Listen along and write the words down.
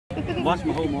Watch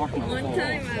my whole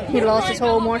marshmallow. He lost his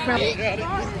whole marshmallow.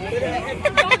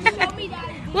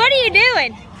 What are you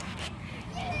doing?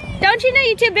 Don't you know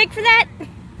you're too big for that?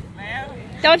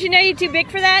 Don't you know you're too big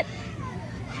for that?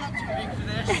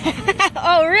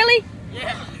 Oh, really?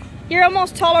 Yeah. You're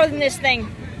almost taller than this thing.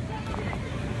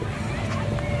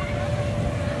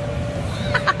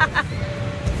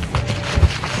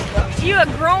 You a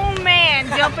grown man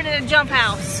jumping in a jump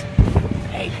house.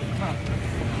 Hey.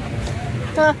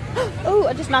 Oh,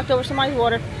 I just knocked over somebody's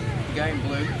water. The guy in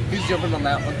blue. Who's jumping on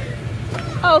that one?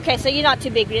 Oh, okay, so you're not too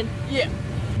big then. Yeah.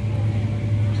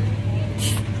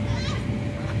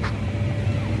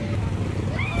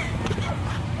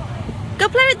 Go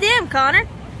play with them, Connor.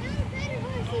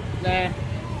 Nah.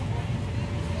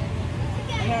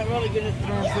 I'm not really good at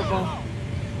throwing football.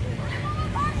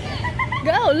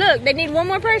 Go, look, they need one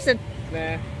more person.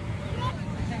 Nah.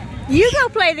 You go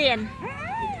play then.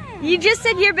 You just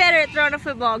said you're better at throwing a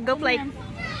football. Go play.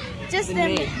 Just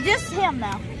him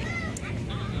now.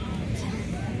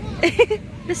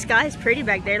 The sky is pretty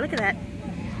back there. Look at that.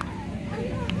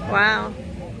 Wow.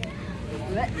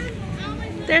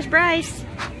 There's Bryce.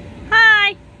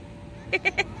 Hi.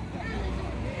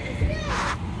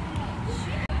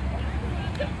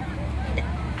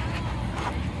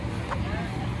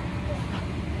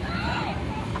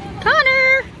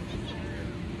 Connor.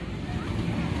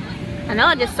 I know,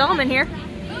 I just saw him in here.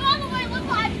 Move all the way, look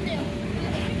what I can do.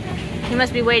 He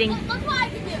must be waiting. Look what I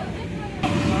can do.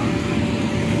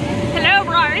 Hello,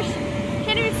 Bryce.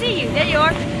 Can't even see you. There you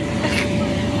are.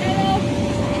 Hello.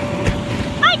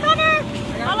 Hi, Connor.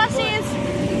 All I see is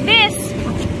this.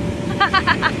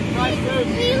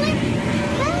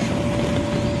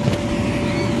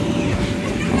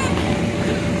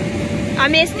 I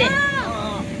missed it.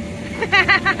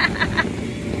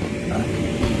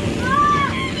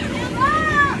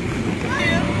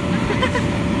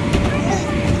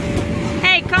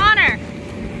 Hey, Connor.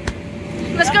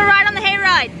 Let's go ride on the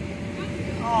hayride.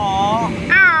 Aww.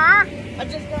 Aww. I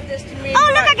just got this to me.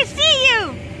 Oh, look, I can see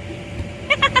you.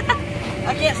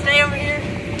 I can't stay over here.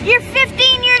 You're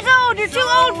 15 years old. You're too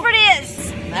old for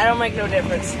this. That don't make no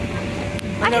difference.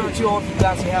 I'm never too old for the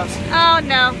bouncy house. Oh,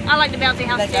 no. I like the bouncy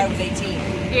house, That guy too. was 18.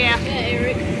 Yeah. Yeah,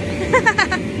 Eric.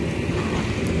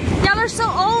 Y'all are so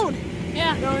old.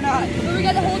 Yeah. No, we're not. But we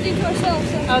got the whole thing to ourselves.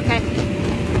 So. Okay.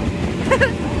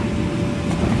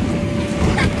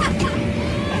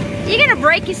 You're gonna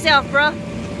break yourself, bro.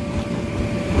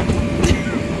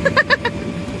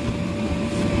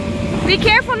 Be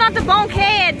careful not to bonk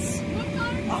heads.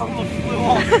 I almost flew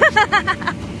off.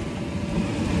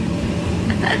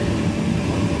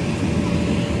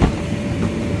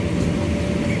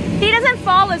 He doesn't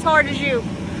fall as hard as you.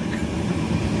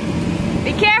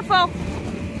 Be careful.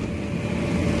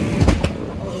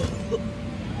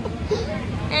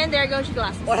 And there goes your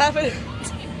glasses. What happened?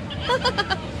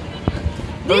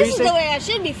 This is the way I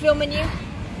should be filming you.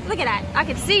 Look at that. I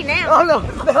can see now. Oh, no.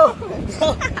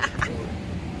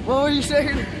 What were you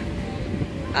saying?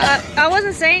 I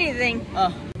wasn't saying anything.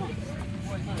 Oh.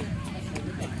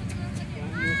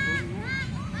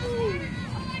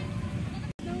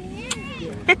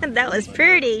 That was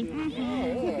pretty.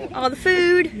 All the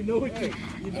food.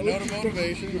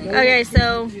 Okay,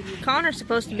 so Connor's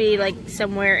supposed to be like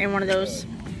somewhere in one of those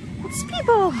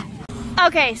people.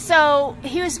 Okay, so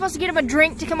he was supposed to get him a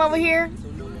drink to come over here.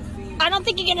 I don't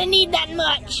think you're gonna need that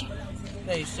much.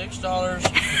 Pay $6 for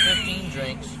 15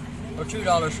 drinks, or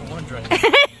 $2 for one drink.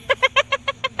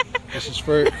 This is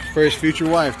for his future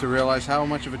wife to realize how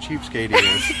much of a cheapskate he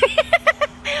is.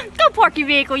 Go park your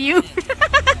vehicle, you.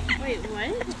 Wait,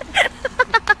 what?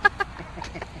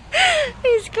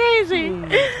 He's crazy.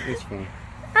 It's fun.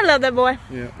 I love that boy.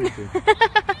 Yeah, me too.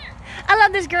 I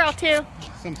love this girl too.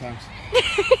 Sometimes.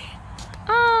 I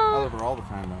Oh. love her all the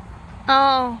time though.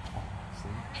 Oh.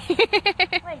 Wait,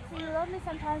 so you love me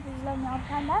sometimes and you love me all the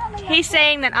time? That don't mean He's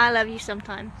saying that I love you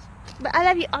sometimes. But I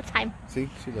love you all the time. See,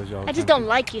 she loves you all the I just time. don't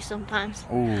like you sometimes.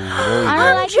 Oh, there you I go.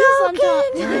 don't like you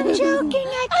sometimes. I'm joking.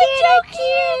 I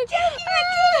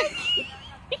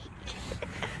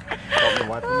Help me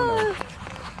wipe him enough.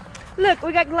 Look,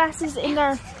 we got glasses in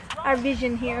our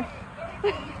vision here.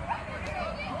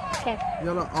 Okay.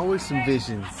 Y'all are always some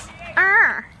visions.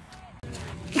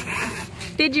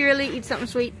 Did you really eat something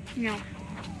sweet? No.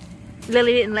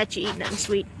 Lily didn't let you eat nothing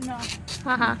sweet. No.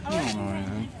 Haha. You don't know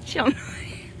anything. She don't know.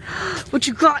 What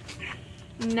you got?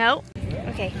 No.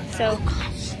 Okay, so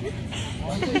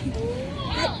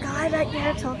that guy back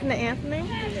there talking to Anthony.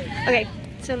 Okay,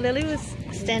 so Lily was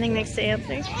standing next to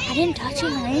Anthony. I didn't touch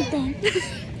him or anything.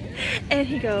 And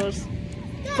he goes,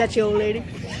 "Is that your old lady?"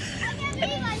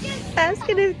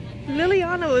 Asking if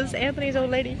Liliana was Anthony's old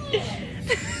lady.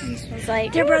 It's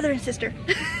like, They're brother and sister.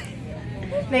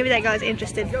 Maybe that guy's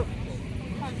interested. Hi!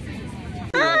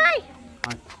 Hi.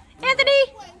 Anthony!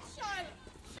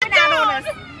 Went out on us.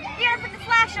 You gotta put the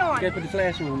flash on. Gotta put the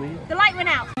flash on, man. The light went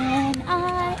out. and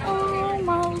I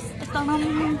almost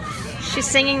She's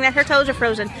singing that her toes are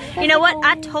frozen. You know what?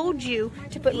 I told you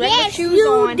to put regular Yes, shoes you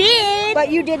on. did.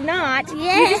 But you did not. You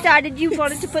Yes. decided you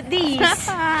wanted to put these.